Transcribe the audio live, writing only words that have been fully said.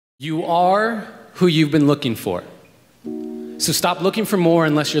You are who you've been looking for. So stop looking for more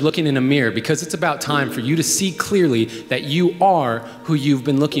unless you're looking in a mirror, because it's about time for you to see clearly that you are who you've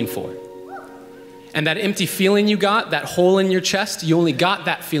been looking for. And that empty feeling you got, that hole in your chest, you only got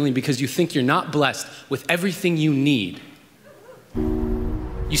that feeling because you think you're not blessed with everything you need.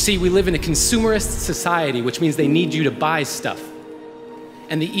 You see, we live in a consumerist society, which means they need you to buy stuff.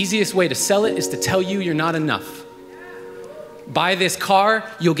 And the easiest way to sell it is to tell you you're not enough. Buy this car,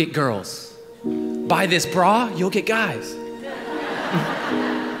 you'll get girls. Buy this bra, you'll get guys.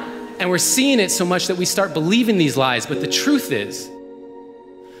 And we're seeing it so much that we start believing these lies, but the truth is,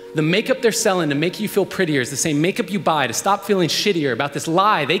 the makeup they're selling to make you feel prettier is the same makeup you buy to stop feeling shittier about this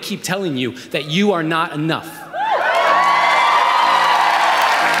lie they keep telling you that you are not enough.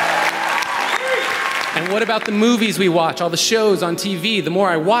 And what about the movies we watch, all the shows on TV? The more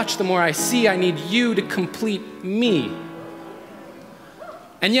I watch, the more I see I need you to complete me.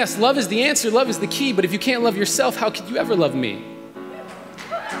 And yes, love is the answer, love is the key, but if you can't love yourself, how could you ever love me?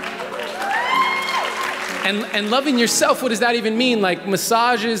 And loving yourself, what does that even mean? Like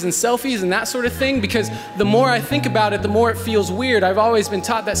massages and selfies and that sort of thing? Because the more I think about it, the more it feels weird. I've always been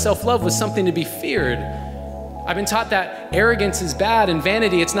taught that self-love was something to be feared. I've been taught that arrogance is bad and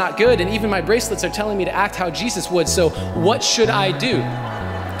vanity, it's not good, and even my bracelets are telling me to act how Jesus would, so what should I do?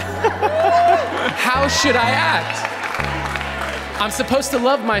 How should I act? I'm supposed to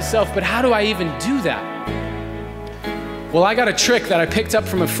love myself, but how do I even do that? Well, I got a trick that I picked up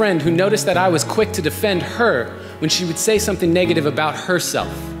from a friend who noticed that I was quick to defend her when she would say something negative about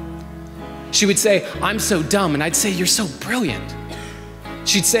herself. She would say, "I'm so dumb," and I'd say, "You're so brilliant."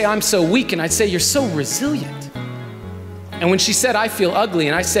 She'd say, "I'm so weak," and I'd say, "You're so resilient." And when she said, "I feel ugly,"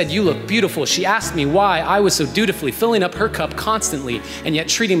 and I said, "You look beautiful," she asked me why I was so dutifully filling up her cup constantly and yet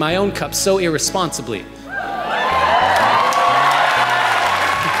treating my own cup so irresponsibly.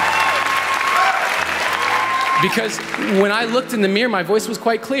 Because when I looked in the mirror, my voice was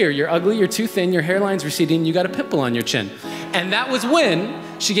quite clear. You're ugly, you're too thin, your hairline's receding, you got a pimple on your chin. And that was when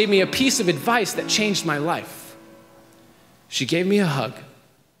she gave me a piece of advice that changed my life. She gave me a hug.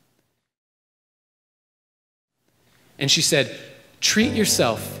 And she said, "Treat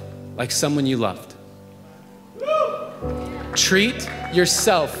yourself like someone you loved." Treat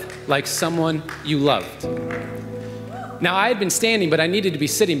yourself like someone you loved. Now, I had been standing, but I needed to be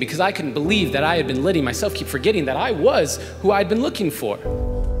sitting because I couldn't believe that I had been letting myself keep forgetting that I was who I'd been looking for.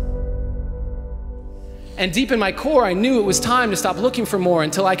 And deep in my core, I knew it was time to stop looking for more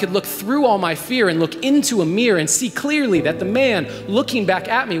until I could look through all my fear and look into a mirror and see clearly that the man looking back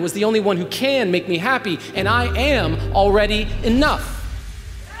at me was the only one who can make me happy, and I am already enough.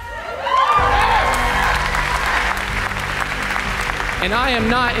 And I am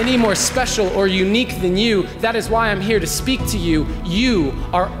not any more special or unique than you. That is why I'm here to speak to you. You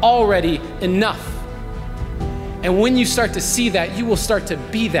are already enough. And when you start to see that, you will start to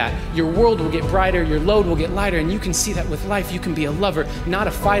be that. Your world will get brighter, your load will get lighter, and you can see that with life, you can be a lover, not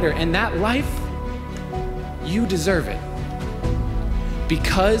a fighter. And that life, you deserve it.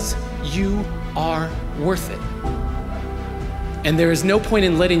 Because you are worth it. And there is no point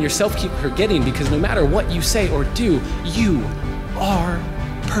in letting yourself keep forgetting, because no matter what you say or do, you are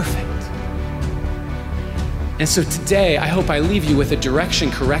perfect. And so today, I hope I leave you with a direction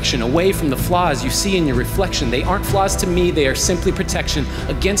correction away from the flaws you see in your reflection. They aren't flaws to me, they are simply protection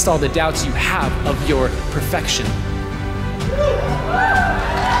against all the doubts you have of your perfection.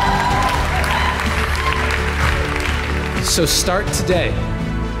 So start today.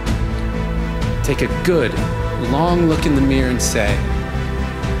 Take a good, long look in the mirror and say,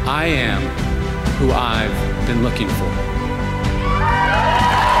 "I am who I've been looking for."